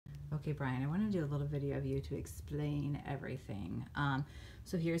Okay, Brian, I want to do a little video of you to explain everything.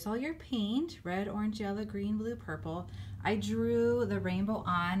 So here's all your paint, red, orange, yellow, green, blue, purple. I drew the rainbow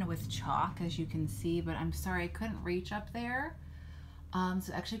on with chalk, as you can see, but I'm sorry, I couldn't reach up there. So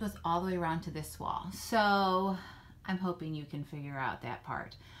it actually goes all the way around to this wall. So I'm hoping you can figure out that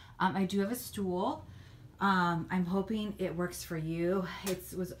part. I do have a stool. I'm hoping it works for you. It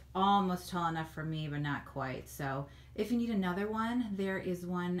was almost tall enough for me, but not quite. So if you need another one, there is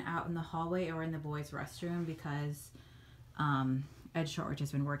one out in the hallway or in the boys' restroom, because Ed Shortridge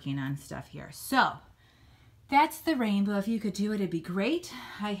has been working on stuff here. So that's the rainbow. If you could do it, it'd be great.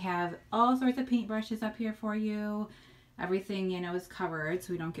 I have all sorts of paintbrushes up here for you. Everything, you know, is covered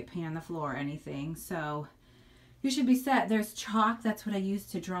so we don't get paint on the floor or anything. So you should be set. There's chalk. That's what I use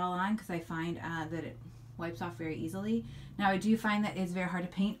to draw on, because I find that it wipes off very easily. Now I do find that it's very hard to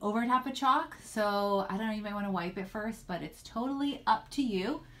paint over top of chalk, so I don't know, you might want to wipe it first, but it's totally up to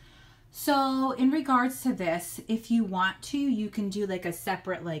you. So in regards to this, if you want to, you can do like a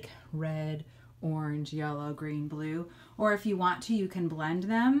separate like red, orange, yellow, green, blue, or if you want to, you can blend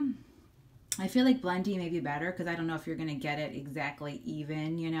them. I feel like blending may be better, because I don't know if you're going to get it exactly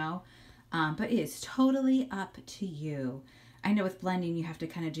even, you know, but it is totally up to you. I know with blending, you have to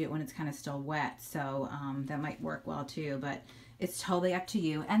kind of do it when it's kind of still wet, so that might work well too, but it's totally up to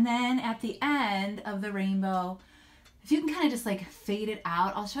you. And then at the end of the rainbow, if you can kind of just like fade it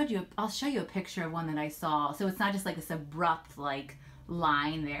out, I'll show you a picture of one that I saw. So it's not just like this abrupt like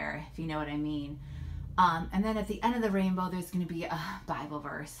line there, if you know what I mean. And then at the end of the rainbow, there's going to be a Bible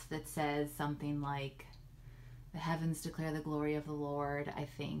verse that says something like, "The heavens declare the glory of the Lord," I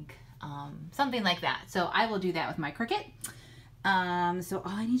think. Something like that. So I will do that with my Cricut. So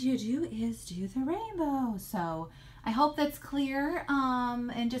all I need you to do is do the rainbow. So I hope that's clear,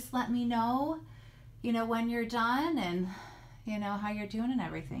 and just let me know, you know, when you're done and, you know, how you're doing and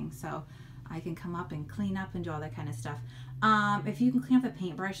everything. So I can come up and clean up and do all that kind of stuff. If you can clean up the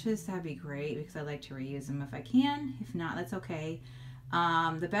paintbrushes, that'd be great, because I like to reuse them if I can. If not, that's okay.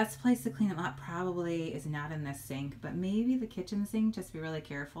 The best place to clean them up probably is not in this sink, but maybe the kitchen sink. Just be really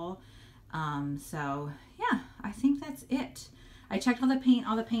careful. So yeah, I think that's it. I checked all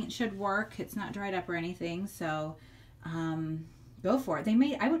the paint should work. It's not dried up or anything, so go for it.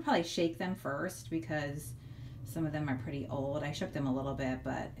 I would probably shake them first, because some of them are pretty old. I shook them a little bit,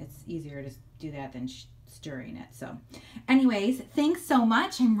 but it's easier to do that than stirring it. So anyways, thanks so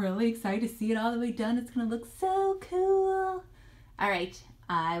much. I'm really excited to see it all the way done. It's gonna look so cool. All right,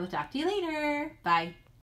 I will talk to you later. Bye.